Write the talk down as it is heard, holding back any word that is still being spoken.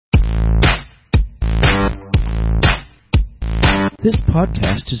This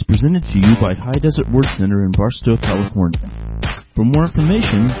podcast is presented to you by High Desert Word Center in Barstow, California. For more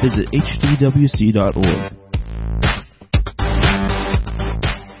information, visit hdwc.org.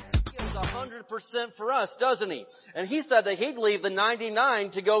 For us, doesn't He? And He said that He'd leave the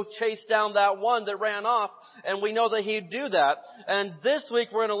 99 to go chase down that one that ran off, and we know that He'd do that. And this week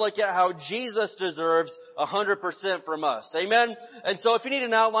we're going to look at how Jesus deserves 100% from us. Amen? And so if you need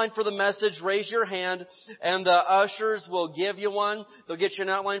an outline for the message, raise your hand, and the ushers will give you one. They'll get you an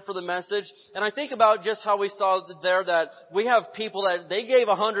outline for the message. And I think about just how we saw there that we have people that they gave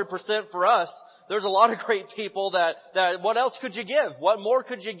 100% for us. There's a lot of great people that what else could you give? What more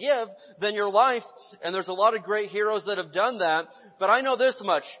could you give than your life? And there's a lot of great heroes that have done that. But I know this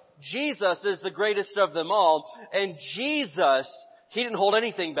much. Jesus is the greatest of them all. And Jesus, He didn't hold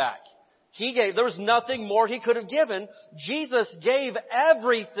anything back. There was nothing more He could have given. Jesus gave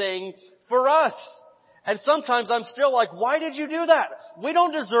everything for us. And sometimes I'm still like, why did you do that? We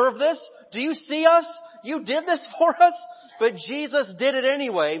don't deserve this. Do you see us? You did this for us? But Jesus did it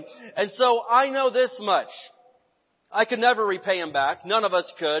anyway. And so I know this much. I could never repay Him back. None of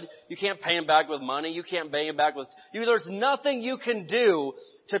us could. You can't pay Him back with money. You can't pay Him back with... There's nothing you can do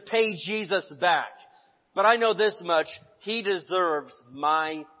to pay Jesus back. But I know this much. He deserves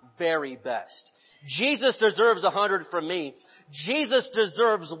my very best. Jesus deserves 100 from me. Jesus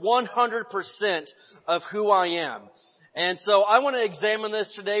deserves 100% of who I am. And so I want to examine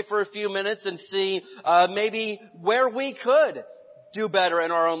this today for a few minutes and see maybe where we could do better in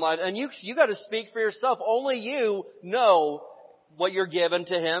our own life. And you got to speak for yourself. Only you know what you're given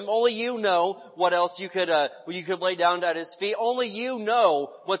to Him. Only you know what else you could lay down at His feet. Only you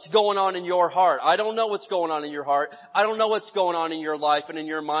know what's going on in your heart. I don't know what's going on in your heart. I don't know what's going on in your life and in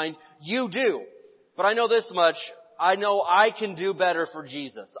your mind. You do. But I know this much. I know I can do better for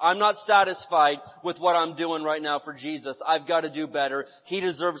Jesus. I'm not satisfied with what I'm doing right now for Jesus. I've got to do better. He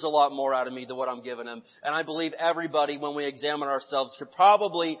deserves a lot more out of me than what I'm giving Him. And I believe everybody, when we examine ourselves, could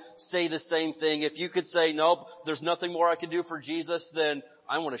probably say the same thing. If you could say, nope, there's nothing more I can do for Jesus, then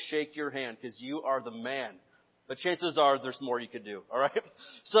I want to shake your hand because you are the man. But chances are there's more you could do. All right?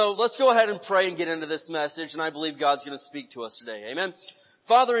 So let's go ahead and pray and get into this message. And I believe God's going to speak to us today. Amen.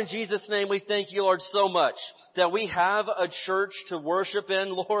 Father, in Jesus' name, we thank You, Lord, so much that we have a church to worship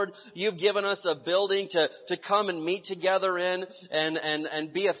in, Lord. You've given us a building to come and meet together in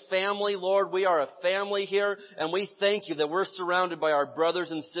and be a family, Lord. We are a family here, and we thank You that we're surrounded by our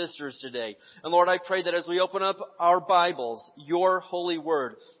brothers and sisters today. And Lord, I pray that as we open up our Bibles, Your holy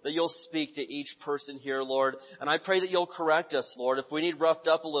word, that You'll speak to each person here, Lord. And I pray that You'll correct us, Lord. If we need roughed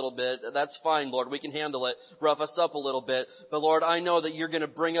up a little bit, that's fine, Lord. We can handle it. Rough us up a little bit. But Lord, I know that You're going to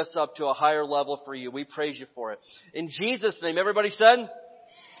bring us up to a higher level for You. We praise You for it. In Jesus' name, everybody said?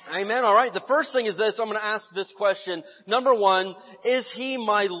 Amen. All right. The first thing is this. I'm going to ask this question. Number one, is He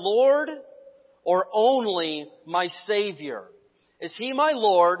my Lord or only my Savior? Is He my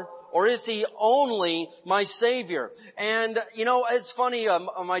Lord or is He only my Savior? And, it's funny,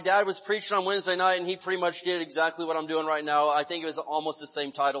 my dad was preaching on Wednesday night and he pretty much did exactly what I'm doing right now. I think it was almost the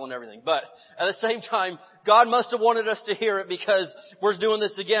same title and everything. But at the same time, God must have wanted us to hear it because we're doing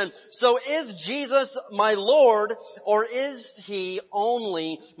this again. So is Jesus my Lord or is He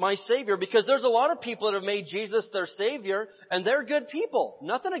only my Savior? Because there's a lot of people that have made Jesus their Savior and they're good people.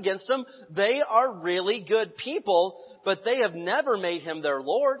 Nothing against them. They are really good people, but they have never made Him their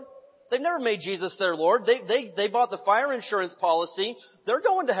Lord. They've never made Jesus their Lord. They bought the fire insurance policy. They're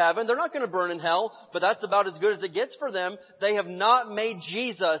going to heaven. They're not going to burn in hell, but that's about as good as it gets for them. They have not made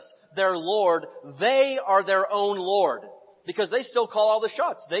Jesus their Lord. They are their own Lord because they still call all the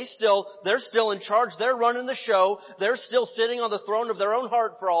shots. They're still in charge. They're running the show. They're still sitting on the throne of their own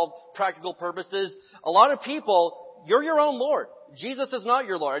heart for all practical purposes. A lot of people, you're your own Lord. Jesus is not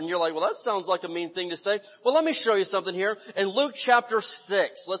your Lord. And you're like, well, that sounds like a mean thing to say. Well, let me show you something here. In Luke chapter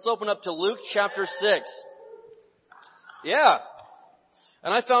 6. Let's open up to Luke chapter 6. Yeah.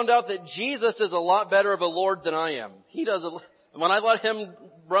 And I found out that Jesus is a lot better of a Lord than I am. When I let Him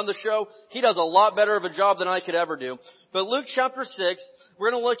run the show, He does a lot better of a job than I could ever do. But Luke chapter 6,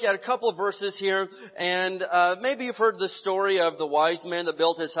 we're going to look at a couple of verses here. And maybe you've heard the story of the wise man that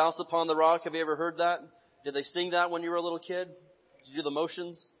built his house upon the rock. Have you ever heard that? Did they sing that when you were a little kid? Did you do the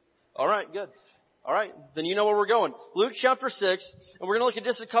motions? All right, good. All right, then you know where we're going. Luke chapter 6, and we're going to look at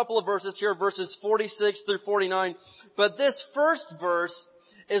just a couple of verses here, verses 46 through 49. But this first verse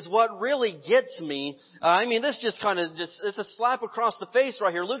is what really gets me. This it's a slap across the face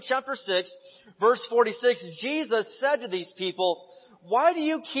right here. Luke chapter 6, verse 46, Jesus said to these people, "Why do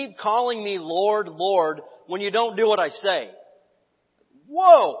you keep calling me Lord, Lord, when you don't do what I say?"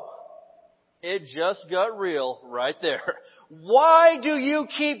 Whoa! It just got real right there. Why do you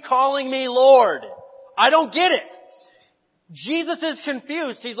keep calling me Lord? I don't get it. Jesus is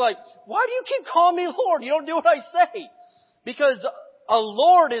confused. He's like, why do you keep calling me Lord? You don't do what I say. Because a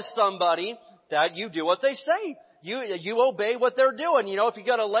Lord is somebody that you do what they say. You obey what they're doing. You know, if you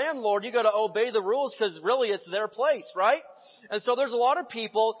got a landlord, you got to obey the rules because really it's their place, right? And so there's a lot of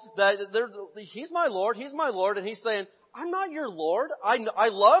people that He's my Lord, and He's saying, I'm not your Lord. I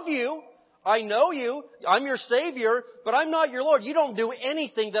love you. I know you. I'm your Savior, but I'm not your Lord. You don't do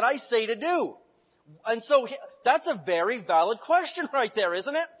anything that I say to do. And so that's a very valid question right there,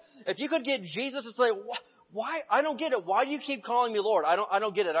 isn't it? If you could get Jesus to say, why? I don't get it. Why do you keep calling me Lord? I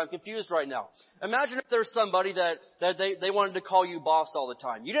don't get it. I'm confused right now. Imagine if there's somebody that they wanted to call you boss all the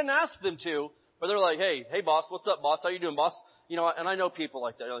time. You didn't ask them to, but they're like, hey boss, what's up, boss? How you doing, boss? You know, and I know people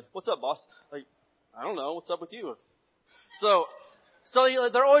like that. They're like, what's up, boss? Like, I don't know. What's up with you? So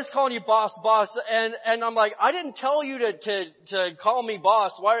they're always calling you boss, and I'm like, I didn't tell you to call me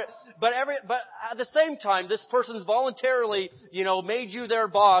boss. Why? But at the same time, this person's voluntarily, made you their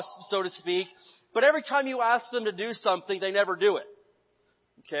boss, so to speak. But every time you ask them to do something, they never do it.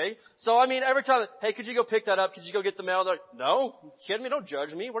 Okay? So, I mean, every time, hey, could you go pick that up? Could you go get the mail? They're like, no, you kidding me? Don't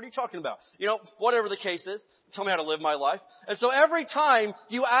judge me. What are you talking about? Whatever the case is, tell me how to live my life. And so every time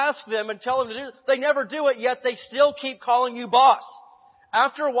you ask them and tell them to do it, they never do it, yet they still keep calling you boss.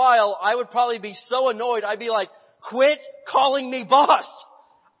 After a while, I would probably be so annoyed, I'd be like, quit calling me boss.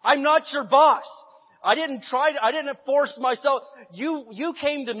 I'm not your boss. I didn't force myself. You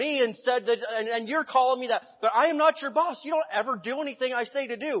came to me and said that, and you're calling me that, but I am not your boss. You don't ever do anything I say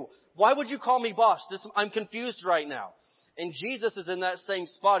to do. Why would you call me boss? I'm confused right now. And Jesus is in that same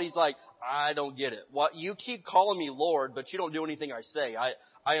spot. He's like, I don't get it. What, you keep calling me Lord, but you don't do anything I say.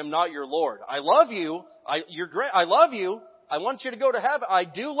 I am not your Lord. I love you. You're great. I love you. I want you to go to heaven. I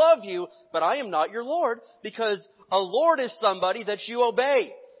do love you, but I am not your Lord, because a Lord is somebody that you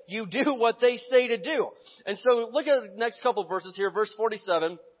obey. You do what they say to do. And so look at the next couple of verses here. Verse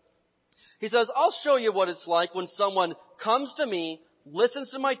 47. He says, I'll show you what it's like when someone comes to me,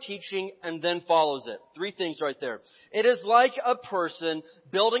 listens to my teaching, and then follows it. 3 things right there. It is like a person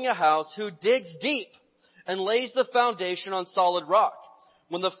building a house who digs deep and lays the foundation on solid rock.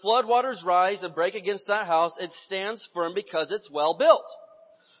 When the floodwaters rise and break against that house, it stands firm because it's well built.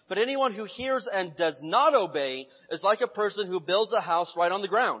 But anyone who hears and does not obey is like a person who builds a house right on the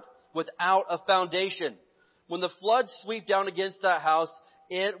ground without a foundation. When the floods sweep down against that house,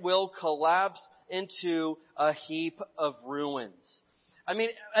 it will collapse into a heap of ruins. I mean,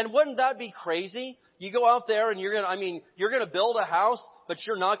 and wouldn't that be crazy? You go out there and you're going to build a house, but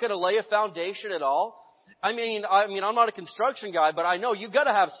you're not going to lay a foundation at all. I mean, I'm not a construction guy, but I know you've got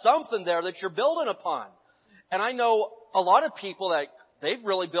to have something there that you're building upon. And I know a lot of people that they've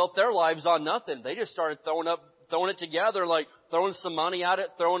really built their lives on nothing. They just started throwing it together, like throwing some money at it,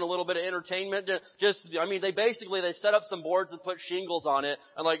 throwing a little bit of entertainment. They set up some boards and put shingles on it,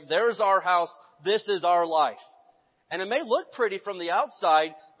 and like, there's our house, this is our life. And it may look pretty from the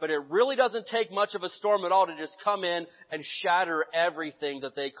outside, but it really doesn't take much of a storm at all to just come in and shatter everything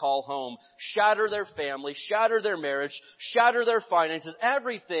that they call home. Shatter their family, shatter their marriage, shatter their finances,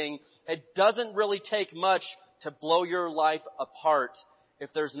 everything. It doesn't really take much to blow your life apart if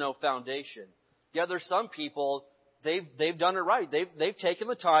there's no foundation. Yeah, there's some people, they've done it right. They've taken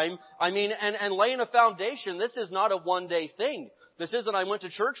the time. And laying a foundation, this is not a one-day thing. This isn't, I went to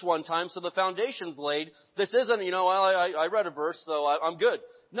church one time, so the foundation's laid. This isn't, I read a verse, so I'm good.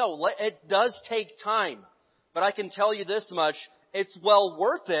 No, it does take time. But I can tell you this much, it's well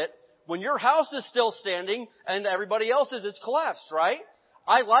worth it when your house is still standing and everybody else's is collapsed, right?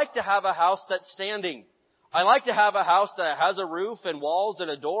 I like to have a house that's standing. I like to have a house that has a roof and walls and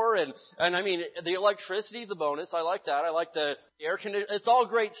a door and the electricity's a bonus. I like that. I like the air conditioning. It's all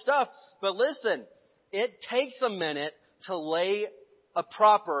great stuff. But listen, it takes a minute to lay a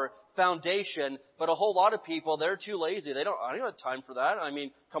proper foundation, but a whole lot of people, they're too lazy. I don't have time for that.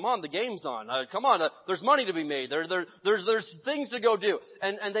 Come on, the game's on. There's money to be made. There's things to go do.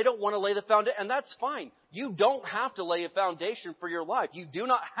 And they don't want to lay the foundation. And that's fine. You don't have to lay a foundation for your life. You do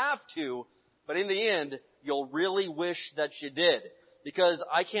not have to, but in the end, you'll really wish that you did. Because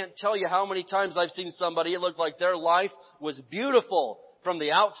I can't tell you how many times I've seen somebody, it looked like their life was beautiful from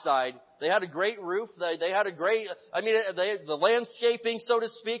the outside. They had a great roof. They had a great, the landscaping, so to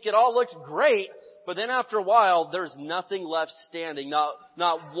speak, it all looked great. But then after a while, there's nothing left standing.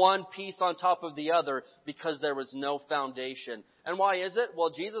 Not one piece on top of the other, because there was no foundation. And why is it? Well,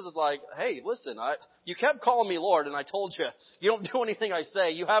 Jesus is like, hey, listen, you kept calling me Lord, and I told you, you don't do anything I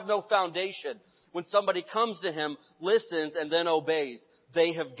say. You have no foundation. When somebody comes to Him, listens, and then obeys,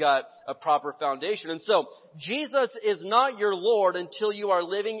 they have got a proper foundation. And so, Jesus is not your Lord until you are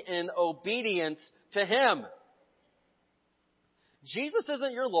living in obedience to Him. Jesus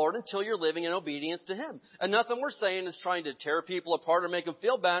isn't your Lord until you're living in obedience to Him. And nothing we're saying is trying to tear people apart or make them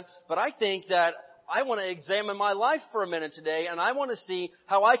feel bad, but I think that I want to examine my life for a minute today, and I want to see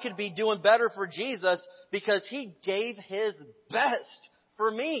how I could be doing better for Jesus because He gave His best for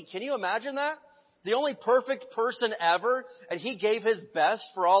me. Can you imagine that? The only perfect person ever, and He gave His best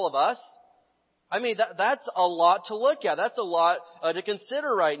for all of us. I mean, that's a lot to look at. That's a lot to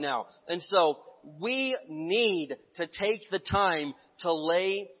consider right now. And so, we need to take the time to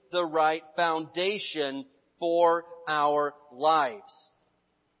lay the right foundation for our lives.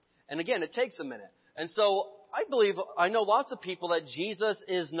 And again, it takes a minute. And so I know lots of people that Jesus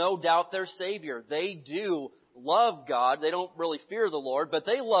is no doubt their Savior. They do love God. They don't really fear the Lord, but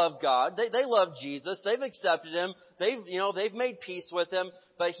they love God. They love Jesus. They've accepted Him. They've made peace with Him,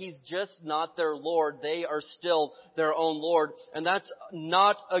 but He's just not their Lord. They are still their own Lord. And that's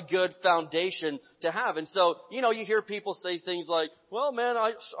not a good foundation to have. And so, you hear people say things like, well, man,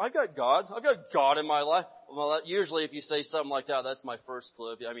 I got God. I've got God in my life. Well, usually if you say something like that, that's my first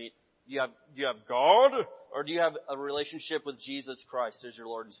clue. I mean, do you have God? Or do you have a relationship with Jesus Christ as your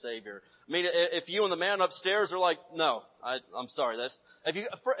Lord and Savior? I mean, if you and the man upstairs are like, no, I'm sorry.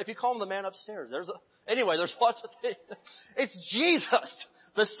 If you call him the man upstairs, there's lots of things. It's Jesus,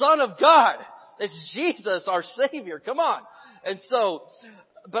 the Son of God. It's Jesus, our Savior. Come on. And so,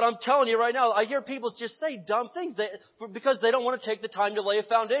 but I'm telling you right now, I hear people just say dumb things because they don't want to take the time to lay a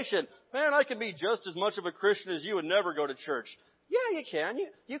foundation. Man, I can be just as much of a Christian as you and never go to church. Yeah, you can.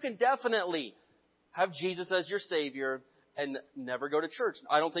 You can definitely have Jesus as your Savior and never go to church.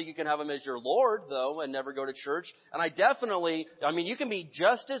 I don't think you can have Him as your Lord, though, and never go to church. And you can be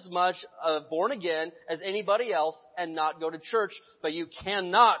just as much born again as anybody else and not go to church, but you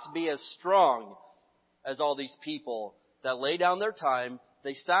cannot be as strong as all these people that lay down their time,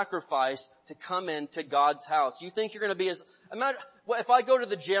 they sacrifice to come into God's house. You think you're going to be if I go to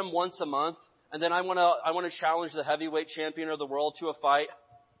the gym once a month, and then I want to challenge the heavyweight champion of the world to a fight.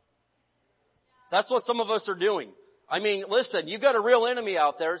 That's what some of us are doing. I mean, listen, you've got a real enemy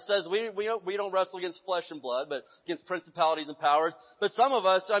out there. It says we don't wrestle against flesh and blood, but against principalities and powers. But some of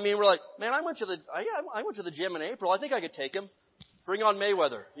us, we're like, man, I went to the gym in April. I think I could take him. Bring on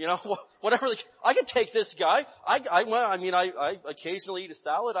Mayweather. Whatever. I could take this guy. I occasionally eat a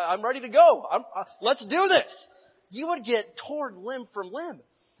salad. I'm ready to go. Let's do this. You would get torn limb from limb.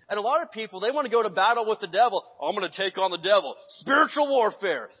 And a lot of people, they want to go to battle with the devil. I'm going to take on the devil. Spiritual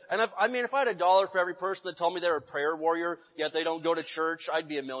warfare. And if I had $1 for every person that told me they're a prayer warrior, yet they don't go to church, I'd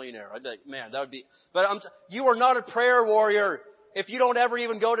be a millionaire. I'd be like, man, that would be... But you are not a prayer warrior if you don't ever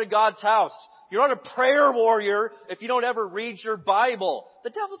even go to God's house. You're not a prayer warrior if you don't ever read your Bible. The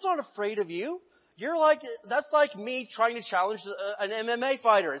devil's not afraid of you. That's like me trying to challenge an MMA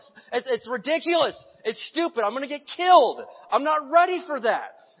fighter. It's ridiculous. It's stupid. I'm going to get killed. I'm not ready for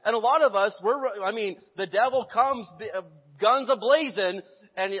that. And a lot of us, the devil comes, guns a-blazing,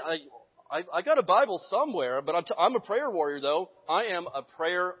 and I got a Bible somewhere, but I'm a prayer warrior though. I am a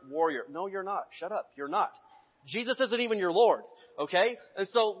prayer warrior. No, you're not. Shut up. You're not. Jesus isn't even your Lord. Okay? And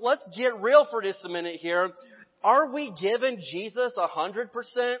so let's get real for just a minute here. Are we giving Jesus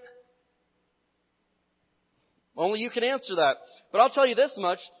 100%? Only you can answer that. But I'll tell you this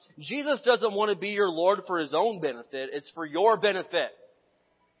much. Jesus doesn't want to be your Lord for His own benefit. It's for your benefit.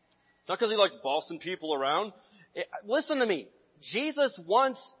 It's not because He likes bossing people around. Listen to me. Jesus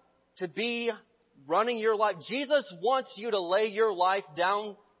wants to be running your life. Jesus wants you to lay your life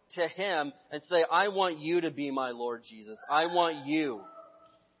down to Him and say, I want you to be my Lord, Jesus. I want you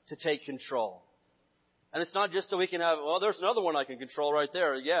to take control. And it's not just so we can have, there's another one I can control right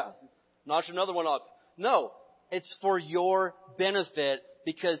there. Yeah. Notch another one up. No. It's for your benefit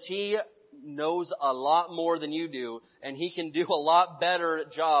because He knows a lot more than you do, and He can do a lot better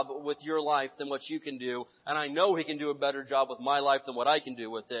job with your life than what you can do. And I know He can do a better job with my life than what I can do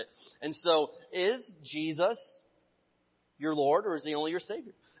with it. And so, is Jesus your Lord, or is He only your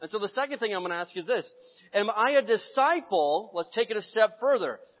Savior? And so the second thing I'm going to ask is this. Am I a disciple, let's take it a step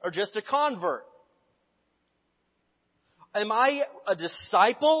further, or just a convert? Am I a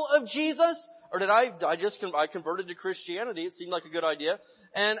disciple of Jesus? Or did I converted to Christianity? It seemed like a good idea.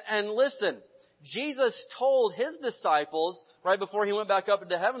 And listen, Jesus told His disciples right before He went back up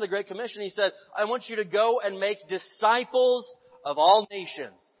into heaven, the Great Commission, He said, I want you to go and make disciples of all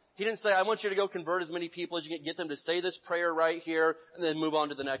nations. He didn't say, I want you to go convert as many people as you can, get them to say this prayer right here and then move on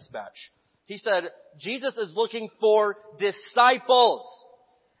to the next batch. He said, Jesus is looking for disciples.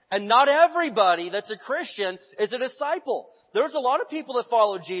 And not everybody that's a Christian is a disciple. There's a lot of people that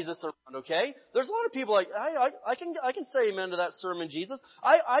follow Jesus around, okay? There's a lot of people like, I can say amen to that sermon, Jesus.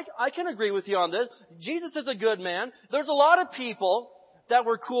 I can agree with you on this. Jesus is a good man. There's a lot of people that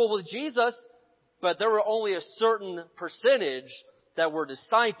were cool with Jesus, but there were only a certain percentage that were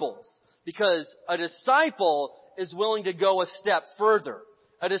disciples. Because a disciple is willing to go a step further.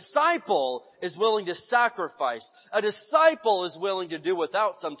 A disciple is willing to sacrifice. A disciple is willing to do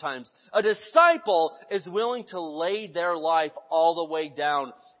without sometimes. A disciple is willing to lay their life all the way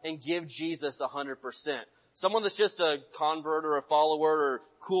down and give Jesus 100%. Someone that's just a convert or a follower or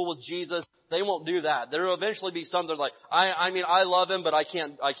cool with Jesus, they won't do that. There will eventually be some that are like, I love Him, but I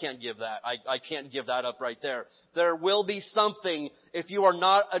can't give that. I can't give that up right there. There will be something, if you are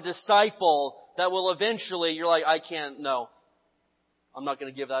not a disciple, that will eventually, you're like, no. I'm not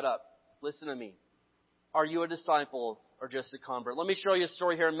going to give that up. Listen to me. Are you a disciple or just a convert? Let me show you a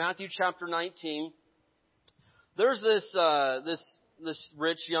story here in Matthew chapter 19. There's this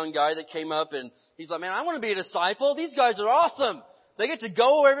rich young guy that came up and he's like, man, I want to be a disciple. These guys are awesome. They get to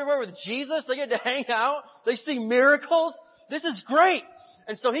go everywhere with Jesus. They get to hang out. They see miracles. This is great.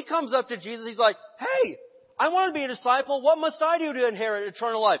 And so he comes up to Jesus. He's like, hey, I want to be a disciple. What must I do to inherit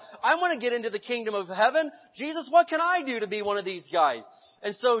eternal life? I want to get into the kingdom of heaven. Jesus, what can I do to be one of these guys?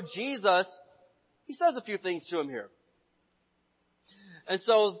 And so Jesus, he says a few things to him here. And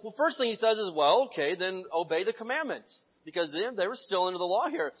so the first thing he says is, well, okay, then obey the commandments. Because they were still under the law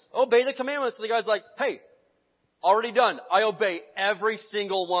here. Obey the commandments. So the guy's like, hey, already done. I obey every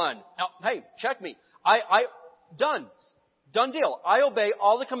single one. Now, hey, check me. Done. Done deal. I obey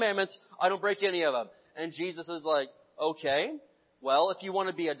all the commandments. I don't break any of them. And Jesus is like, okay, well, if you want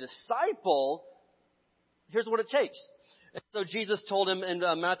to be a disciple, here's what it takes. And so Jesus told him in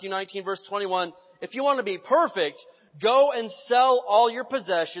Matthew 19 verse 21, if you want to be perfect, go and sell all your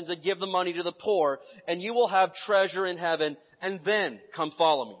possessions and give the money to the poor, and you will have treasure in heaven, and then come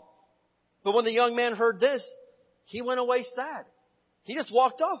follow me. But when the young man heard this, he went away sad. He just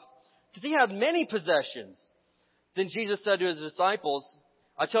walked off because he had many possessions. Then Jesus said to his disciples,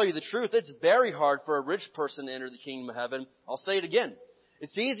 I tell you the truth, it's very hard for a rich person to enter the kingdom of heaven. I'll say it again.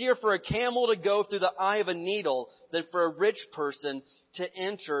 It's easier for a camel to go through the eye of a needle than for a rich person to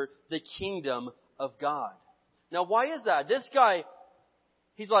enter the kingdom of God. Now, why is that? This guy,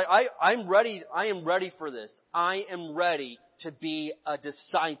 he's like, I'm ready. I am ready for this. I am ready to be a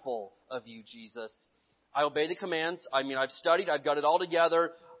disciple of you, Jesus. I obey the commands. I've studied. I've got it all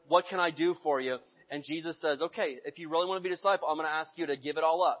together. What can I do for you? And Jesus says, okay, if you really want to be a disciple, I'm going to ask you to give it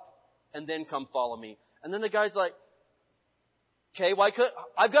all up and then come follow me. And then the guy's like, okay,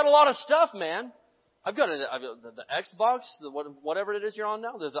 I've got a lot of stuff, man. I've got the Xbox, whatever it is you're on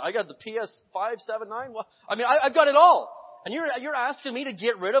now. I got the PS5, 7, 9. Well, I've got it all. And you're asking me to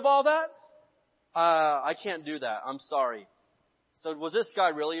get rid of all that? I can't do that. I'm sorry. So was this guy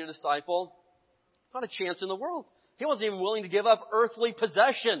really a disciple? Not a chance in the world. He wasn't even willing to give up earthly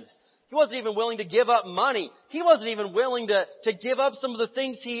possessions. He wasn't even willing to give up money. He wasn't even willing to give up some of the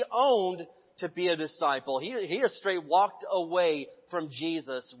things he owned to be a disciple. He just straight walked away from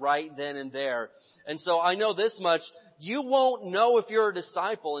Jesus right then and there. And so I know this much. You won't know if you're a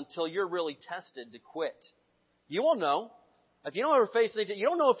disciple until you're really tested to quit. You won't know. If you don't ever face anything, you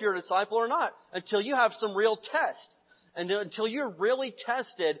don't know if you're a disciple or not until you have some real test. And until you're really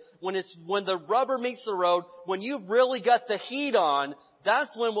tested, when the rubber meets the road, when you've really got the heat on,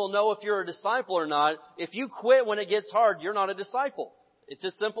 that's when we'll know if you're a disciple or not. If you quit when it gets hard, you're not a disciple. It's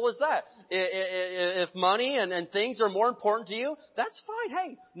as simple as that. If money and things are more important to you, that's fine.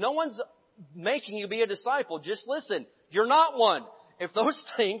 Hey, no one's making you be a disciple. Just listen. You're not one. If those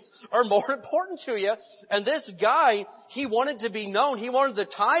things are more important to you. And this guy, he wanted to be known. He wanted the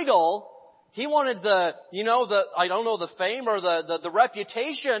title. He wanted the fame or the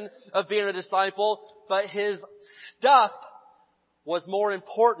reputation of being a disciple, but his stuff was more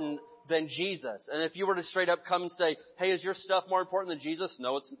important than Jesus. And if you were to straight up come and say, hey, is your stuff more important than Jesus?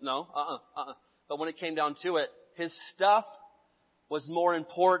 No, But when it came down to it, his stuff was more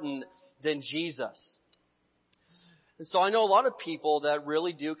important than Jesus. And so I know a lot of people that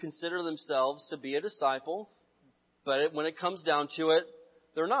really do consider themselves to be a disciple, but when it comes down to it,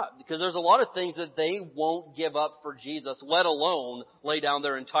 they're not, because there's a lot of things that they won't give up for Jesus, let alone lay down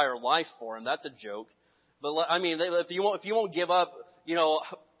their entire life for Him. That's a joke. But if you won't give up,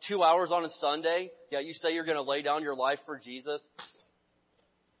 2 hours on a Sunday, you say you're going to lay down your life for Jesus.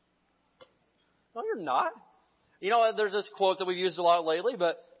 No, you're not. There's this quote that we've used a lot lately,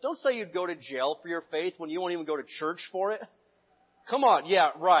 but don't say you'd go to jail for your faith when you won't even go to church for it. Come on.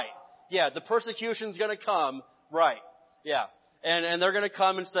 Yeah, right. Yeah, the persecution's going to come. Right. Yeah. And they're going to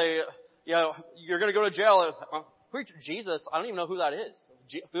come and say, you're going to go to jail. Jesus, I don't even know who that is.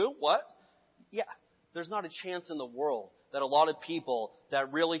 Who? What? Yeah. There's not a chance in the world that a lot of people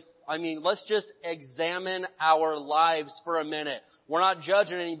that really, let's just examine our lives for a minute. We're not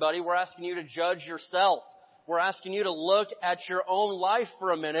judging anybody. We're asking you to judge yourself. We're asking you to look at your own life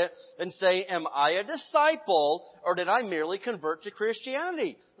for a minute and say, am I a disciple or did I merely convert to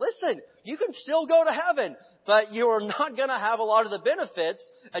Christianity? Listen, you can still go to heaven, but you are not going to have a lot of the benefits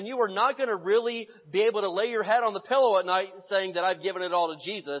and you are not going to really be able to lay your head on the pillow at night saying that I've given it all to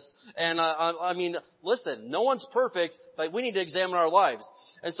Jesus. And listen, no one's perfect, but we need to examine our lives.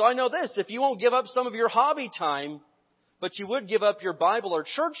 And so I know this, if you won't give up some of your hobby time, but you would give up your Bible or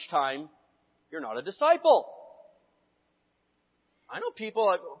church time, you're not a disciple. I know people,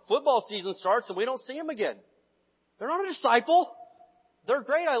 like football season starts and we don't see them again. They're not a disciple. They're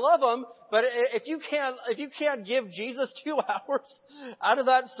great. I love them. But if you can't give Jesus 2 hours out of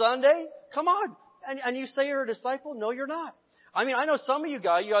that Sunday, come on. And you say you're a disciple? No, you're not. I know some of you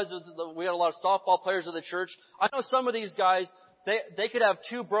guys, we had a lot of softball players of the church. I know some of these guys, they could have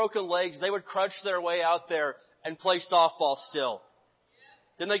 2 broken legs. They would crutch their way out there and play softball still.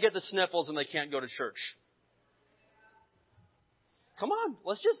 Then they get the sniffles and they can't go to church. Come on,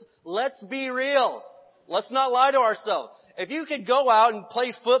 let's be real. Let's not lie to ourselves. If you could go out and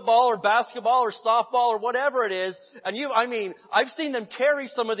play football or basketball or softball or whatever it is, and I've seen them carry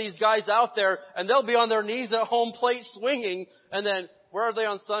some of these guys out there and they'll be on their knees at home plate swinging, and then, where are they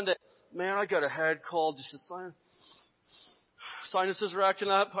on Sunday? Man, I got a head cold, just sinuses are acting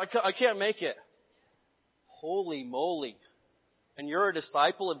up. I can't make it. Holy moly. And you're a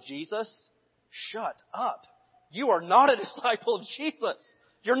disciple of Jesus? Shut up. You are not a disciple of Jesus.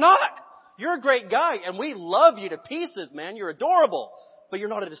 You're not. You're a great guy, and we love you to pieces, man. You're adorable, but you're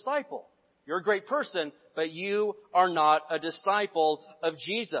not a disciple. You're a great person, but you are not a disciple of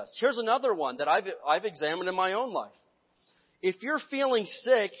Jesus. Here's another one that I've examined in my own life. If you're feeling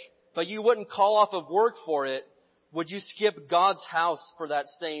sick, but you wouldn't call off of work for it, would you skip God's house for that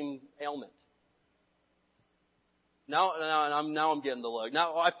same ailment? Now I'm getting the look.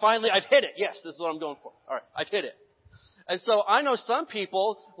 Now I've hit it. Yes, this is what I'm going for. All right, I've hit it. And so I know some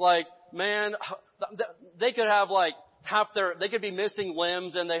people, man, they could have they could be missing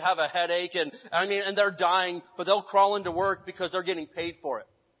limbs and they have a headache and they're dying, but they'll crawl into work because they're getting paid for it.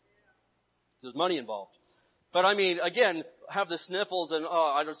 There's money involved. But again, have the sniffles and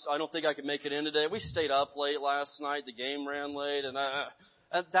I don't think I can make it in today. We stayed up late last night. The game ran late and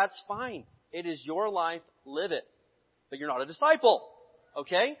that's fine. It is your life. Live it. But you're not a disciple.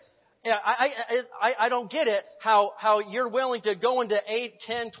 Okay? Yeah, I don't get it how you're willing to go into 8,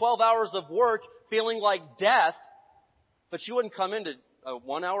 10, 12 hours of work feeling like death, but you wouldn't come into a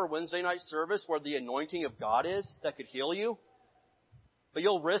 1-hour Wednesday night service where the anointing of God is that could heal you. But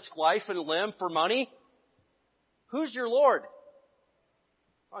you'll risk life and limb for money? Who's your Lord?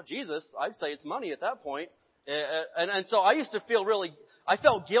 Oh, Jesus. I'd say it's money at that point. And so I used to feel I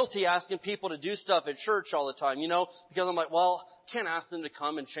felt guilty asking people to do stuff at church all the time, because I'm like, well, can't ask them to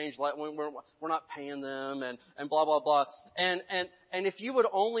come and change light when we're not paying them and blah, blah, blah. And if you would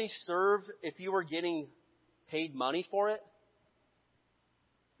only serve if you were getting paid money for it,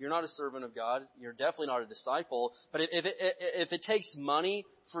 you're not a servant of God. You're definitely not a disciple. But if it takes money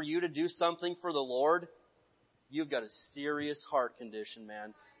for you to do something for the Lord, you've got a serious heart condition,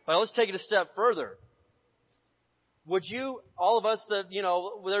 man. But let's take it a step further. Would you, all of us that,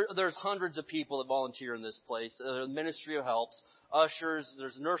 there's hundreds of people that volunteer in this place. Ministry of Helps, ushers,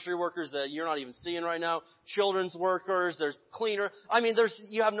 there's nursery workers that you're not even seeing right now, children's workers, there's cleaner.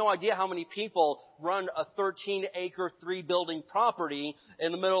 You have no idea how many people run a 13-acre, 3-building property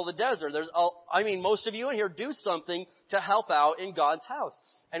in the middle of the desert. Most of you in here do something to help out in God's house.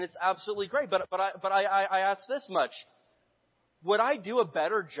 And it's absolutely great. But I ask this much. Would I do a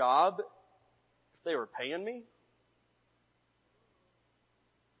better job if they were paying me?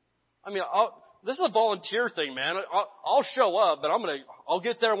 This is a volunteer thing, man. I'll show up, but I'll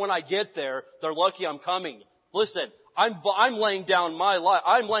get there when I get there. They're lucky I'm coming. Listen, I'm laying down my life.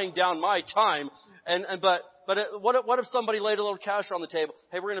 I'm laying down my time. But what if somebody laid a little cash on the table?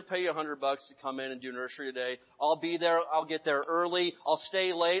 Hey, we're going to pay you $100 to come in and do nursery today. I'll be there. I'll get there early. I'll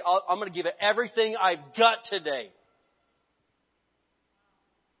stay late. I'm going to give it everything I've got today.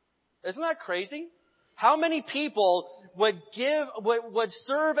 Isn't that crazy? How many people would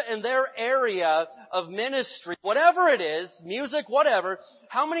serve in their area of ministry, whatever it is, music, whatever,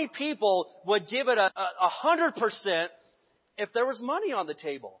 how many people would give it 100% if there was money on the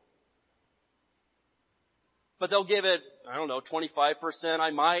table? But they'll give it, 25%.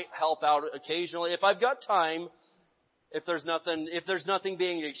 I might help out occasionally if I've got time, if there's nothing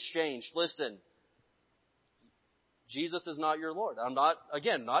being exchanged. Listen, Jesus is not your Lord. I'm not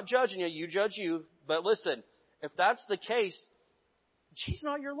judging you. You judge you. But listen, if that's the case, He's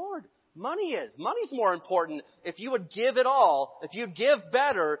not your Lord. Money is. Money's more important. If you would give it all, if you'd give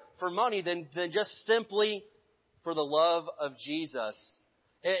better for money than just simply for the love of Jesus.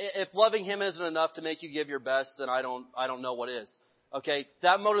 If loving Him isn't enough to make you give your best, then I don't know what is. Okay?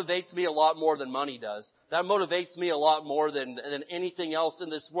 That motivates me a lot more than money does. That motivates me a lot more than anything else in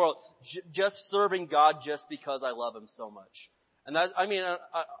this world. Just serving God just because I love Him so much. And that,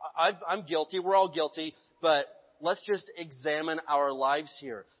 I'm guilty. We're all guilty. But let's just examine our lives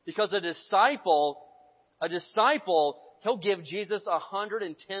here. Because a disciple, he'll give Jesus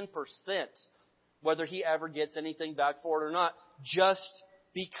 110%, whether he ever gets anything back for it or not, just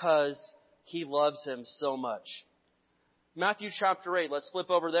because he loves Him so much. Matthew chapter 8, let's flip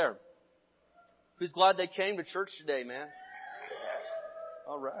over there. Who's glad they came to church today, man?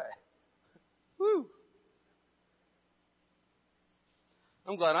 All right. Woo.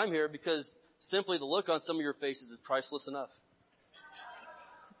 I'm glad I'm here because simply the look on some of your faces is priceless enough.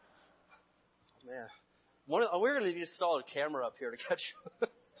 Man, we're going to need to install a camera up here to catch you.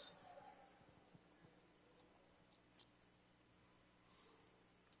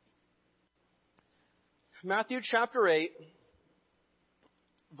 Matthew chapter 8,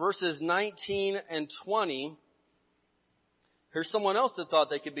 verses 19 and 20. Here's someone else that thought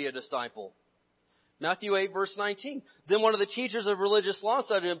they could be a disciple. Matthew 8, verse 19. Then one of the teachers of religious law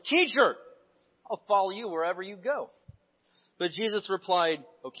said to Him, "Teacher, I'll follow you wherever you go." But Jesus replied,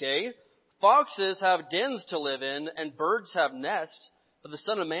 "Okay, foxes have dens to live in, and birds have nests, but the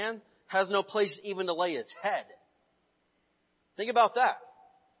Son of Man has no place even to lay His head." Think about that.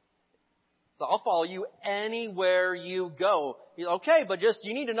 So I'll follow you anywhere you go. Okay, but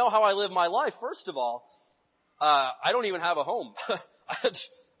you need to know how I live my life. First of all, I don't even have a home.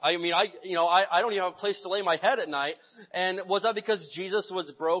 I don't even have a place to lay my head at night. And was that because Jesus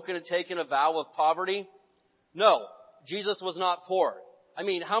was broken and taken a vow of poverty? No, Jesus was not poor.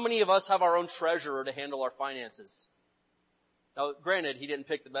 How many of us have our own treasurer to handle our finances? Now, granted, he didn't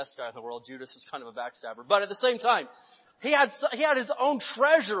pick the best guy in the world. Judas was kind of a backstabber. But at the same time, he had his own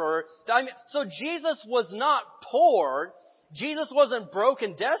treasurer. So Jesus was not poor. Jesus wasn't broke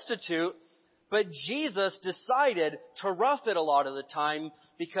and destitute. But Jesus decided to rough it a lot of the time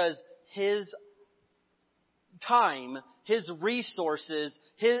because His time, His resources,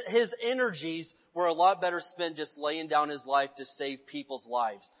 His energies were a lot better spent just laying down His life to save people's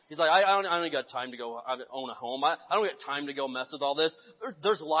lives. He's like, I don't got time to go own a home. I don't got time to go mess with all this.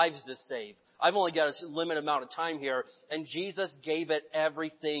 There's lives to save. I've only got a limited amount of time here. And Jesus gave it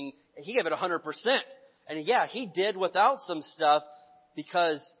everything. He gave it 100%. And yeah, He did without some stuff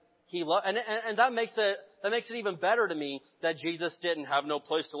because He loved. And that makes it even better to me that Jesus didn't have no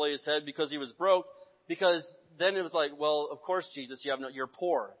place to lay His head because He was broke. Because then it was like, well, of course, Jesus, you're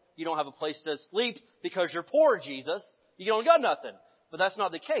poor. You don't have a place to sleep because you're poor, Jesus. You don't got nothing. But that's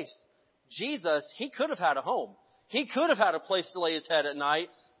not the case. Jesus, He could have had a home. He could have had a place to lay His head at night.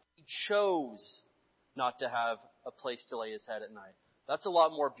 He chose not to have a place to lay His head at night. That's a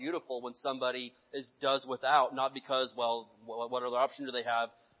lot more beautiful when somebody does without, not because, well, what other option do they have?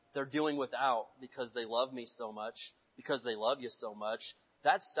 They're doing without because they love me so much, because they love you so much.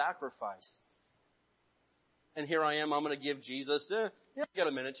 That's sacrifice. And here I am, I'm going to give Jesus, you got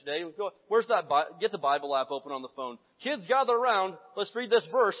a minute today. Where's that? Get the Bible app open on the phone. Kids, gather around. Let's read this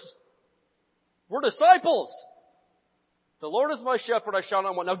verse. We're disciples. The Lord is my shepherd, I shall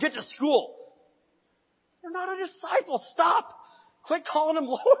not want. Now get to school. You're not a disciple. Stop. Quit calling Him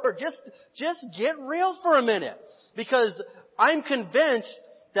Lord. Just get real for a minute. Because I'm convinced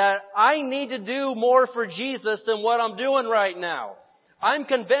that I need to do more for Jesus than what I'm doing right now. I'm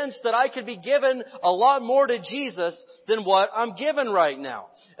convinced that I could be given a lot more to Jesus than what I'm given right now.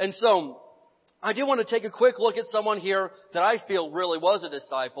 And so, I do want to take a quick look at someone here that I feel really was a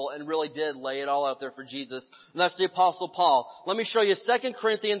disciple and really did lay it all out there for Jesus. And that's the Apostle Paul. Let me show you 2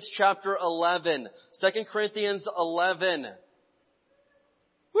 Corinthians chapter 11. 2 Corinthians 11.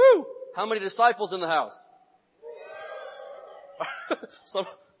 Woo! How many disciples in the house?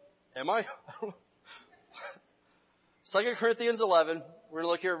 Am I? 2 Corinthians 11. We're going to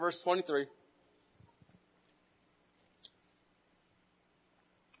look here at verse 23.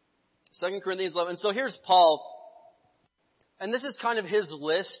 2 Corinthians 11. So here's Paul. And this is kind of his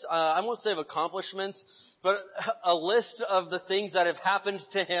list. I won't say of accomplishments, but a list of the things that have happened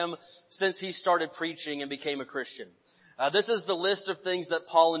to him since he started preaching and became a Christian. This is the list of things that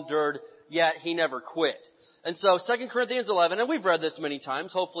Paul endured, yet he never quit. And so 2 Corinthians 11, and we've read this many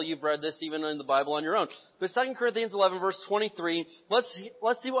times. Hopefully you've read this even in the Bible on your own. But 2 Corinthians 11 verse 23,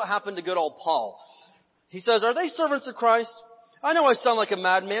 let's see what happened to good old Paul. He says, are they servants of Christ? I know I sound like a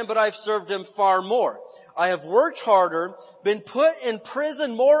madman, but I've served Him far more. I have worked harder, been put in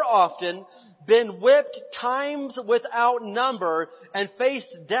prison more often, been whipped times without number, and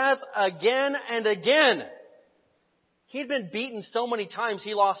faced death again and again. He'd been beaten so many times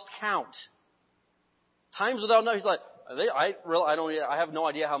he lost count. Times without number. He's like, I have no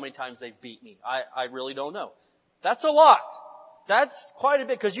idea how many times they've beat me. I really don't know. That's a lot. That's quite a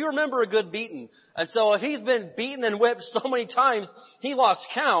bit, because you remember a good beating. And so if he's been beaten and whipped so many times, he lost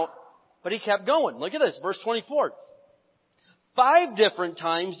count, but he kept going. Look at this, verse 24. 5 different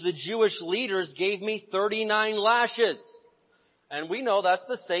times the Jewish leaders gave me 39 lashes. And we know that's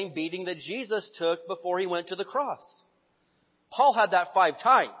the same beating that Jesus took before He went to the cross. Paul had that 5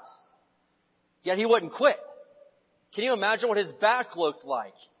 times. Yet he wouldn't quit. Can you imagine what his back looked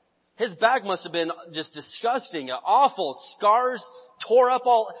like? His back must have been just disgusting, awful, scars tore up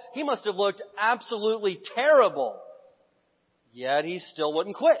all. He must have looked absolutely terrible. Yet he still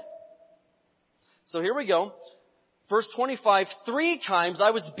wouldn't quit. So here we go. Verse 25, 3 times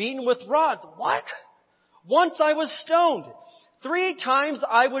I was beaten with rods. What? Once I was stoned. 3 times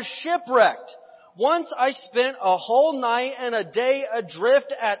I was shipwrecked. Once I spent a whole night and a day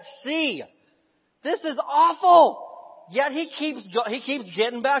adrift at sea. This is awful. Yet he keeps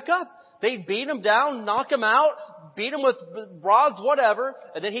getting back up. They'd beat him down, knock him out, beat him with rods, whatever,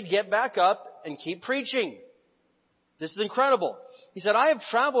 and then he'd get back up and keep preaching. This is incredible. He said, I have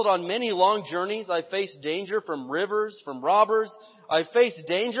traveled on many long journeys. I faced danger from rivers, from robbers. I faced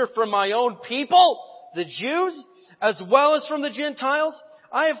danger from my own people, the Jews, as well as from the Gentiles.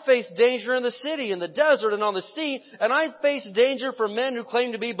 I have faced danger in the city, in the desert, and on the sea, and I have faced danger from men who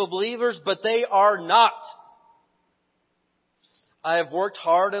claim to be believers, but they are not. I have worked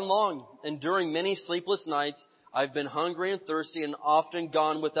hard and long, enduring many sleepless nights. I've been hungry and thirsty and often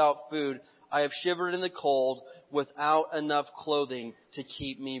gone without food. I have shivered in the cold without enough clothing to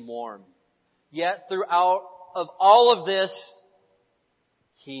keep me warm. Yet throughout of all of this,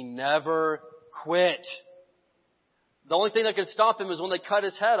 he never quit. The only thing that could stop him is when they cut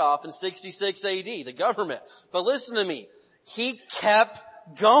his head off in 66 AD, the government. But listen to me. He kept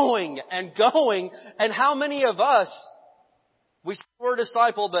going and going. And how many of us, we say we're a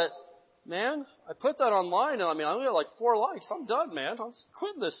disciple, but man, I put that online and I only got like 4 likes. I'm done, man. I'm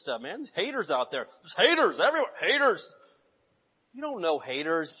quitting this stuff, man. There's haters out there. There's haters everywhere. Haters. You don't know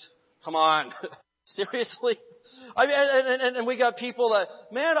haters. Come on. Seriously? And we got people that,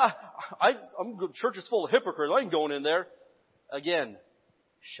 man, church is full of hypocrites. I ain't going in there. Again,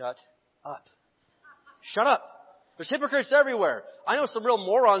 shut up. Shut up. There's hypocrites everywhere. I know some real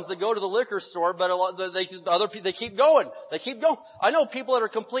morons that go to the liquor store, but they keep going. They keep going. I know people that are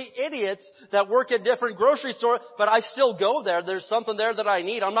complete idiots that work at different grocery stores, but I still go there. There's something there that I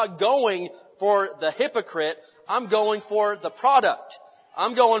need. I'm not going for the hypocrite. I'm going for the product.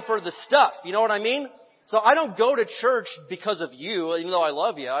 I'm going for the stuff. You know what I mean? So I don't go to church because of you, even though I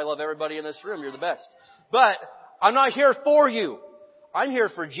love you. I love everybody in this room. You're the best. But I'm not here for you. I'm here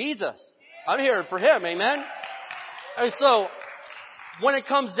for Jesus. I'm here for Him. Amen? And so, when it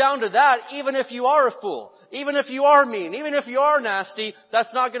comes down to that, even if you are a fool, even if you are mean, even if you are nasty,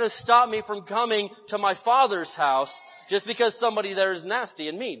 that's not going to stop me from coming to my Father's house just because somebody there is nasty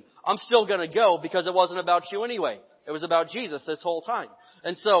and mean. I'm still going to go because it wasn't about you anyway. It was about Jesus this whole time.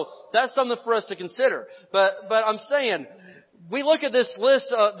 And so, that's something for us to consider. But I'm saying, we look at this list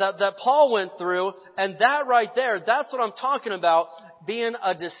that Paul went through, and that right there, that's what I'm talking about, being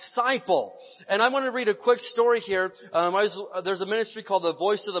a disciple. And I want to read a quick story here. There's a ministry called the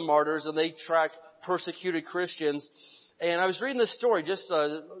Voice of the Martyrs, and they track persecuted Christians. And I was reading this story just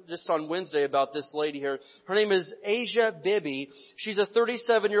on Wednesday about this lady here. Her name is Asia Bibi. She's a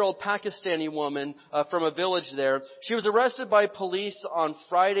 37-year-old Pakistani woman from a village there. She was arrested by police on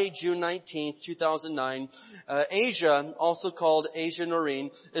Friday, June 19th, 2009. Asia, also called Asia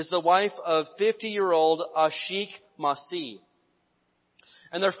Noreen, is the wife of 50-year-old Ashik Masih.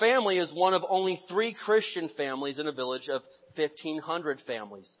 And their family is one of only 3 Christian families in a village of 1,500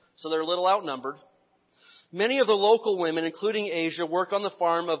 families. So they're a little outnumbered. Many of the local women, including Asia, work on the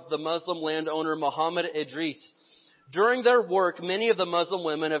farm of the Muslim landowner Muhammad Idris. During their work, many of the Muslim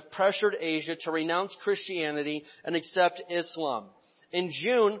women have pressured Asia to renounce Christianity and accept Islam. In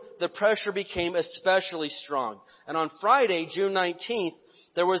June, the pressure became especially strong. And on Friday, June 19th,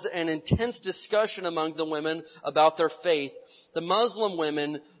 there was an intense discussion among the women about their faith. The Muslim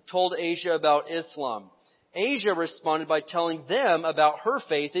women told Asia about Islam. Asia responded by telling them about her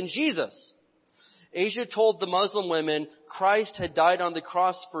faith in Jesus. Asia told the Muslim women Christ had died on the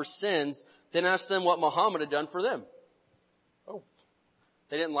cross for sins, then asked them what Muhammad had done for them. Oh,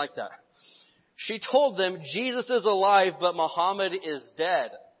 they didn't like that. She told them, Jesus is alive, but Muhammad is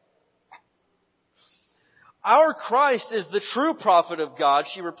dead. Our Christ is the true prophet of God,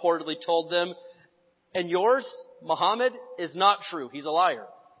 she reportedly told them, and yours, Muhammad, is not true. He's a liar.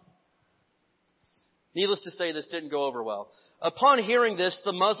 Needless to say, this didn't go over well. Upon hearing this,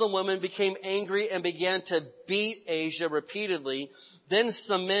 the Muslim women became angry and began to beat Asia repeatedly. Then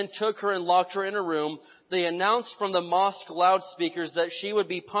some men took her and locked her in a room. They announced from the mosque loudspeakers that she would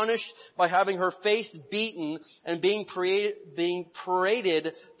be punished by having her face beaten and being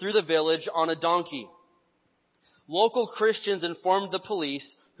paraded through the village on a donkey. Local Christians informed the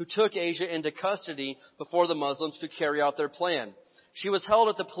police, who took Asia into custody before the Muslims could carry out their plan. She was held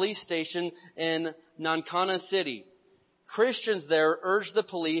at the police station in Nankana City. Christians there urged the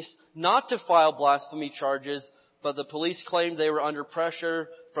police not to file blasphemy charges, but the police claimed they were under pressure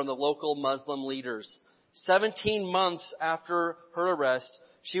from the local Muslim leaders. 17 months after her arrest,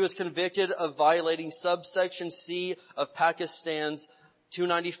 she was convicted of violating subsection C of Pakistan's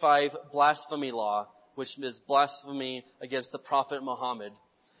 295 blasphemy law, which is blasphemy against the Prophet Muhammad,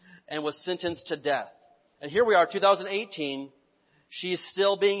 and was sentenced to death. And here we are, 2018. She's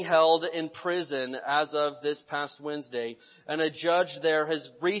still being held in prison as of this past Wednesday, and a judge there has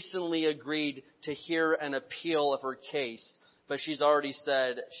recently agreed to hear an appeal of her case. But she's already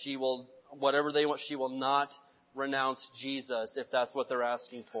said she will, whatever they want, she will not renounce Jesus if that's what they're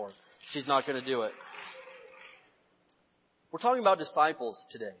asking for. She's not going to do it. We're talking about disciples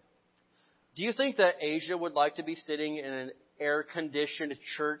today. Do you think that Asia would like to be sitting in an air-conditioned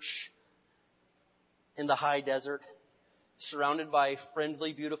church in the high desert, surrounded by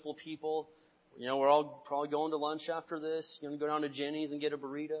friendly, beautiful people? You know, we're all probably going to lunch after this. You're going to go down to Jenny's and get a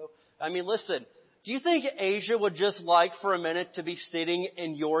burrito. I mean, listen, do you think Asia would just like for a minute to be sitting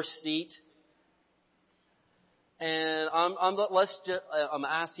in your seat? And I'm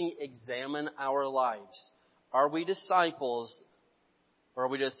asking, examine our lives. Are we disciples, or are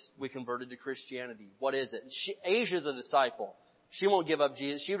we converted to Christianity? What is it? Asia's a disciple. She won't give up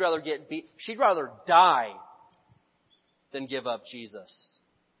Jesus. She'd rather get beat. She'd rather die than give up Jesus.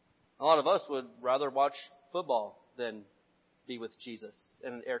 A lot of us would rather watch football than be with Jesus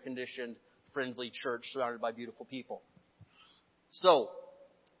in an air-conditioned, friendly church surrounded by beautiful people. So,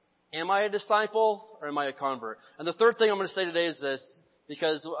 am I a disciple or am I a convert? And the third thing I'm going to say today is this,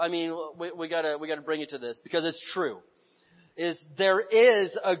 because we gotta bring it to this, because it's true. Is there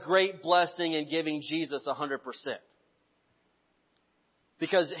is a great blessing in giving Jesus 100%.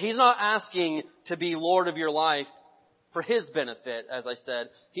 Because He's not asking to be Lord of your life for His benefit, as I said.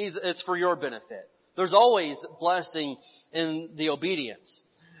 It's for your benefit. There's always blessing in the obedience.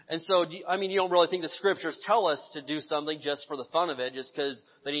 And so, you don't really think the Scriptures tell us to do something just for the fun of it, just because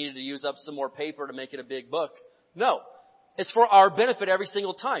they needed to use up some more paper to make it a big book. No. It's for our benefit every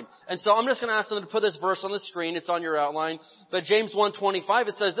single time. And so I'm just going to ask them to put this verse on the screen. It's on your outline. But James 1:25,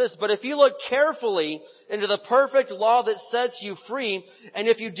 it says this, "But if you look carefully into the perfect law that sets you free, and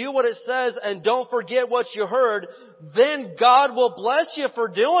if you do what it says and don't forget what you heard, then God will bless you for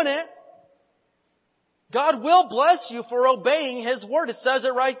doing it." God will bless you for obeying His word. It says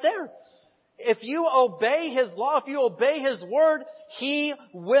it right there. If you obey His law, if you obey His word, He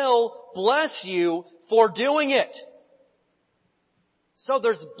will bless you for doing it. So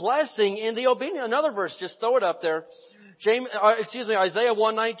there's blessing in the obedience. Another verse, just throw it up there. Isaiah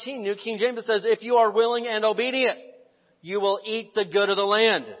 1:19, New King James, it says, "If you are willing and obedient, you will eat the good of the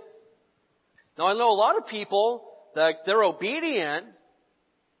land." Now I know a lot of people that they're obedient,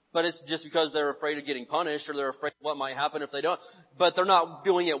 but it's just because they're afraid of getting punished, or they're afraid of what might happen if they don't. But they're not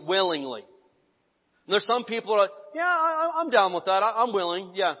doing it willingly. And there's some people who are like, "Yeah, I'm down with that. I'm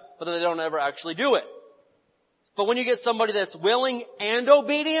willing." Yeah, but then they don't ever actually do it. But when you get somebody that's willing and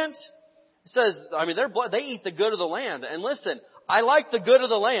obedient, it says, they eat the good of the land. And listen, I like the good of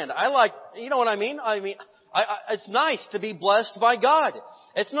the land. You know what I mean? It's nice to be blessed by God.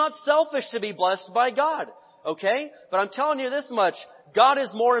 It's not selfish to be blessed by God. Okay? But I'm telling you this much, God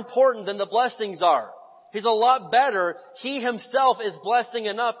is more important than the blessings are. He's a lot better. He Himself is blessing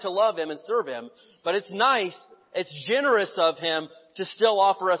enough to love Him and serve Him. But it's nice, it's generous of Him to still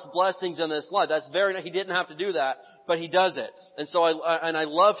offer us blessings in this life. That's He didn't have to do that, but He does it. And so I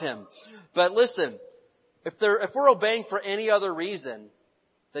love Him. But listen, if we're obeying for any other reason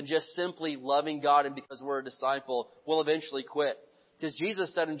than just simply loving God and because we're a disciple, we'll eventually quit. Because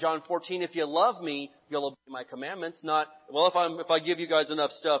Jesus said in John 14, "If you love me, you'll obey my commandments." Not, well, if I give you guys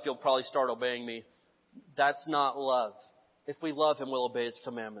enough stuff, you'll probably start obeying me. That's not love. If we love Him, we'll obey His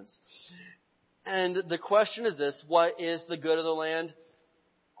commandments. And the question is this: what is the good of the land?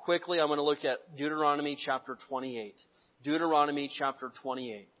 Quickly, I'm going to look at Deuteronomy chapter 28. Deuteronomy chapter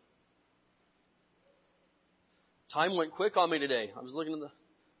 28. Time went quick on me today. I was looking at a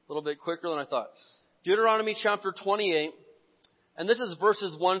little bit quicker than I thought. Deuteronomy chapter 28, and this is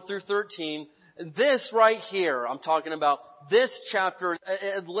verses 1 through 13. And this right here, I'm talking about this chapter,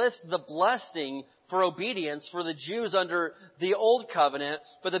 it lists the blessing for obedience for the Jews under the old covenant.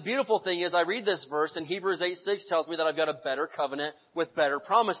 But the beautiful thing is I read this verse and Hebrews 8:6 tells me that I've got a better covenant with better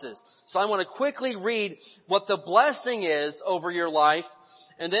promises. So I want to quickly read what the blessing is over your life.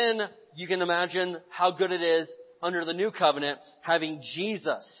 And then you can imagine how good it is under the new covenant having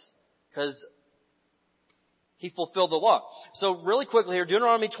Jesus. Because He fulfilled the law. So really quickly here,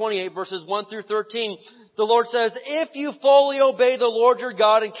 Deuteronomy 28 verses 1 through 13, the Lord says, if you fully obey the Lord your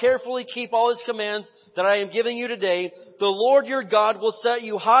God and carefully keep all His commands that I am giving you today, the Lord your God will set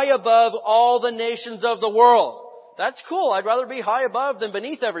you high above all the nations of the world. That's cool. I'd rather be high above than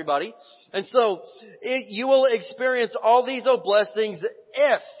beneath everybody. And so you will experience all these blessings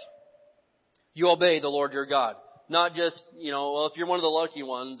if you obey the Lord your God. Not just, well, if you're one of the lucky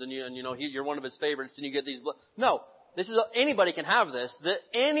ones and you're one of His favorites and you get these. No, this is, anybody can have this.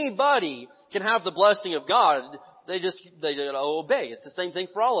 Anybody can have the blessing of God. They gotta obey. It's the same thing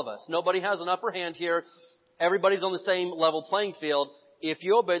for all of us. Nobody has an upper hand here. Everybody's on the same level playing field. If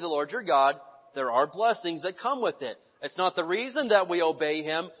you obey the Lord your God, there are blessings that come with it. It's not the reason that we obey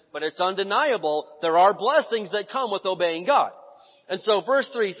Him, but it's undeniable. There are blessings that come with obeying God. And so verse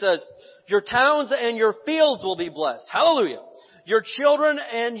 3 says, your towns and your fields will be blessed. Hallelujah. Your children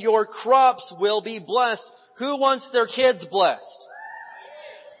and your crops will be blessed. Who wants their kids blessed?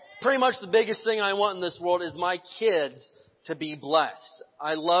 It's pretty much the biggest thing I want in this world is my kids to be blessed.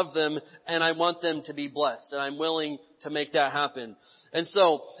 I love them and I want them to be blessed. And I'm willing to make that happen. And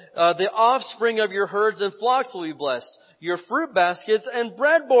so, the offspring of your herds and flocks will be blessed. Your fruit baskets and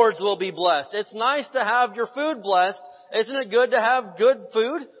breadboards will be blessed. It's nice to have your food blessed. Isn't it good to have good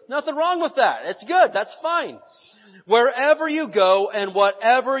food? Nothing wrong with that. It's good. That's fine. Wherever you go and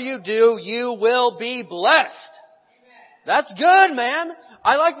whatever you do, you will be blessed. That's good, man.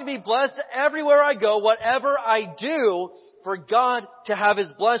 I like to be blessed everywhere I go, whatever I do, for God to have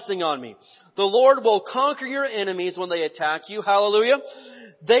His blessing on me. The Lord will conquer your enemies when they attack you. Hallelujah.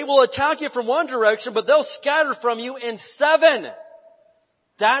 They will attack you from one direction, but they'll scatter from you in 7.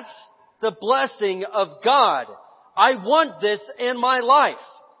 That's the blessing of God. I want this in my life.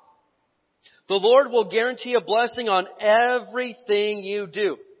 The Lord will guarantee a blessing on everything you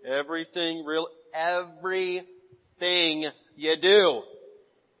do. Everything you do.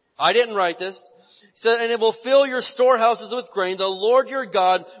 I didn't write this. He said, and it will fill your storehouses with grain. The Lord your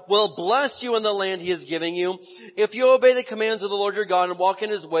God will bless you in the land He is giving you. If you obey the commands of the Lord your God and walk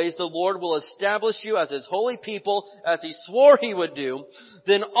in His ways, the Lord will establish you as His holy people, as He swore He would do.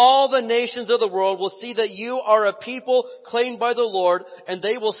 Then all the nations of the world will see that you are a people claimed by the Lord, and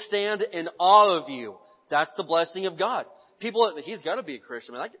they will stand in awe of you. That's the blessing of God. People, he's got to be a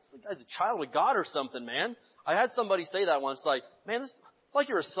Christian. Man, that guy's a child of God or something, man. I had somebody say that once, like, man, it's like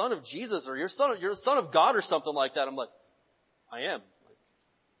you're a son of Jesus or you're a son of God or something like that. I'm like, I am.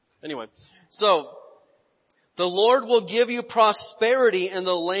 Anyway, so the Lord will give you prosperity in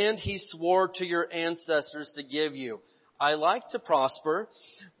the land He swore to your ancestors to give you. I like to prosper,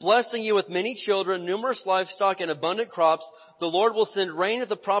 blessing you with many children, numerous livestock, and abundant crops. The Lord will send rain at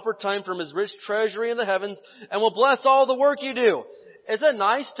the proper time from His rich treasury in the heavens and will bless all the work you do. Is it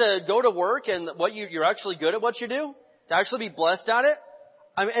nice to go to work and you're actually good at what you do? To actually be blessed at it?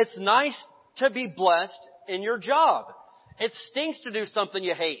 I mean, it's nice to be blessed in your job. It stinks to do something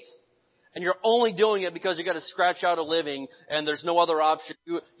you hate. And you're only doing it because you got to scratch out a living and there's no other option.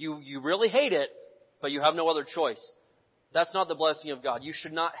 You really hate it, but you have no other choice. That's not the blessing of God. You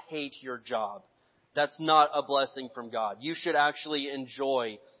should not hate your job. That's not a blessing from God. You should actually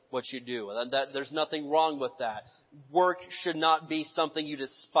enjoy what you do. And there's nothing wrong with that. Work should not be something you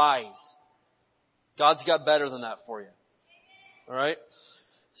despise. God's got better than that for you. All right?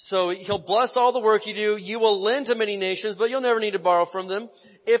 So He'll bless all the work you do. You will lend to many nations, but you'll never need to borrow from them.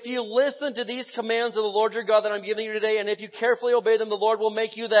 If you listen to these commands of the Lord your God that I'm giving you today, and if you carefully obey them, the Lord will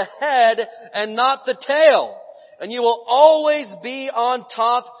make you the head and not the tail. And you will always be on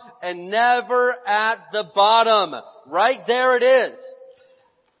top and never at the bottom. Right there it is.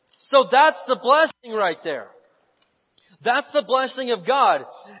 So that's the blessing right there. That's the blessing of God.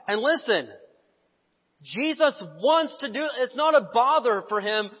 And listen, Jesus wants to do, it's not a bother for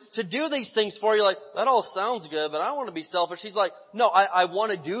Him to do these things for you. Like, that all sounds good, but I don't want to be selfish. He's like, no, I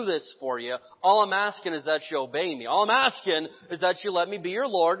want to do this for you. All I'm asking is that you obey me. All I'm asking is that you let me be your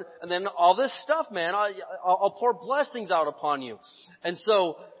Lord. And then all this stuff, man, I'll pour blessings out upon you. And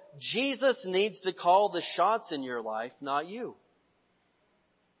so, Jesus needs to call the shots in your life, not you.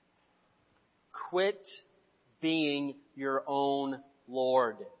 Quit being your own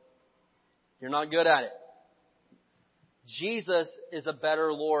Lord. You're not good at it. Jesus is a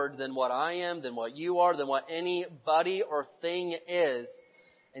better Lord than what I am, than what you are, than what anybody or thing is.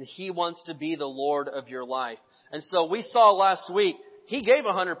 And He wants to be the Lord of your life. And so we saw last week, He gave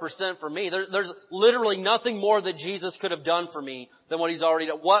 100% for me. There's literally nothing more that Jesus could have done for me than what He's already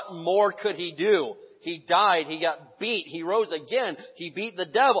done. What more could He do? He died. He got beat. He rose again. He beat the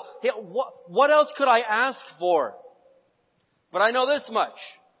devil. What else could I ask for? But I know this much.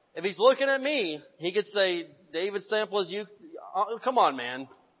 If He's looking at me, He could say, David Sample, come on, man.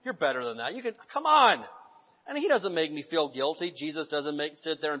 You're better than that. Come on. And He doesn't make me feel guilty. Jesus doesn't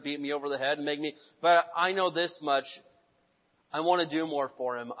sit there and beat me over the head and make me, but I know this much. I want to do more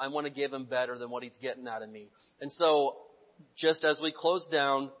for Him. I want to give Him better than what He's getting out of me. And so, just as we close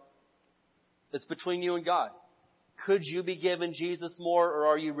down, it's between you and God. Could you be giving Jesus more, or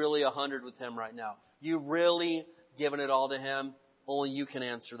are you really 100 with Him right now? You really giving it all to Him? Only you can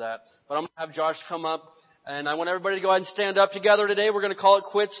answer that. But I'm going to have Josh come up, and I want everybody to go ahead and stand up together today. We're going to call it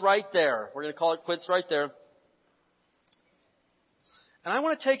quits right there. We're going to call it quits right there. And I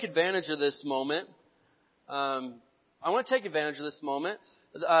want to take advantage of this moment. For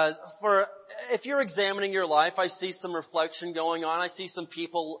if you're examining your life, I see some reflection going on. I see some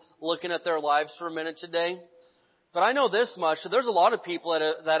people looking at their lives for a minute today. But I know this much, that there's a lot of people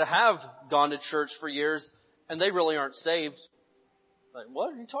that have gone to church for years, and they really aren't saved. Like,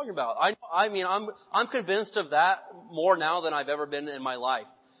 what are you talking about? I'm convinced of that more now than I've ever been in my life.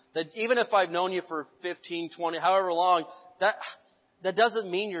 That even if I've known you for 15, 20, however long, that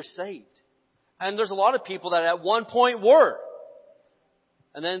doesn't mean you're saved. And there's a lot of people that at one point were.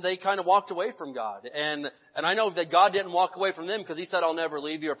 And then they kind of walked away from God. And I know that God didn't walk away from them because He said, I'll never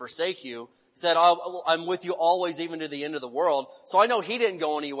leave you or forsake you. He said, I'm with you always, even to the end of the world. So I know He didn't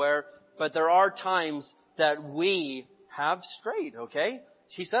go anywhere, but there are times that we have strayed, okay?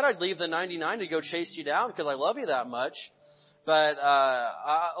 He said I'd leave the 99 to go chase you down because I love you that much. But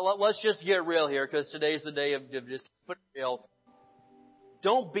let's just get real here, because today's the day of just put it real.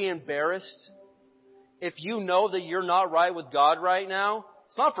 Don't be embarrassed. If you know that you're not right with God right now,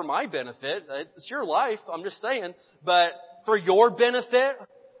 it's not for my benefit. It's your life. I'm just saying. But for your benefit,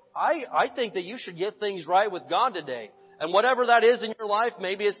 I think that you should get things right with God today. And whatever that is in your life,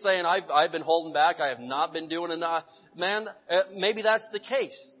 maybe it's saying, I've been holding back. I have not been doing enough. Man, maybe that's the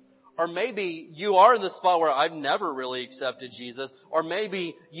case. Or maybe you are in the spot where I've never really accepted Jesus. Or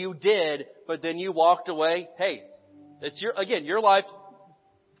maybe you did, but then you walked away. Hey, it's your life.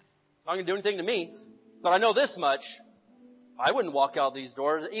 It's not going to do anything to me. But I know this much. I wouldn't walk out these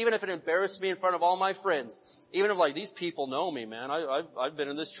doors, even if it embarrassed me in front of all my friends. Even if these people know me, man. I've been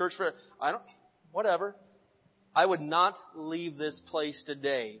in this church whatever. I would not leave this place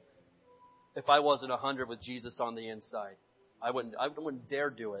today if I wasn't 100 with Jesus on the inside. I wouldn't dare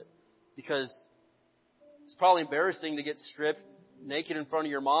do it, because it's probably embarrassing to get stripped naked in front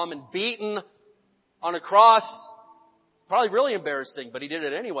of your mom and beaten on a cross. Probably really embarrassing, but He did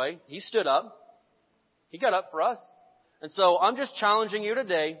it anyway. He stood up. He got up for us. And so I'm just challenging you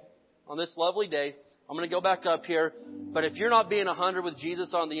today on this lovely day. I'm going to go back up here. But if you're not being 100 with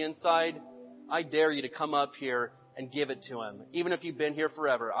Jesus on the inside, I dare you to come up here and give it to Him. Even if you've been here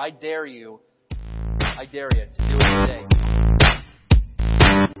forever, I dare you to do it today.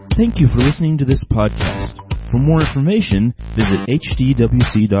 Thank you for listening to this podcast. For more information, visit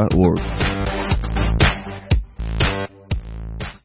hdwc.org.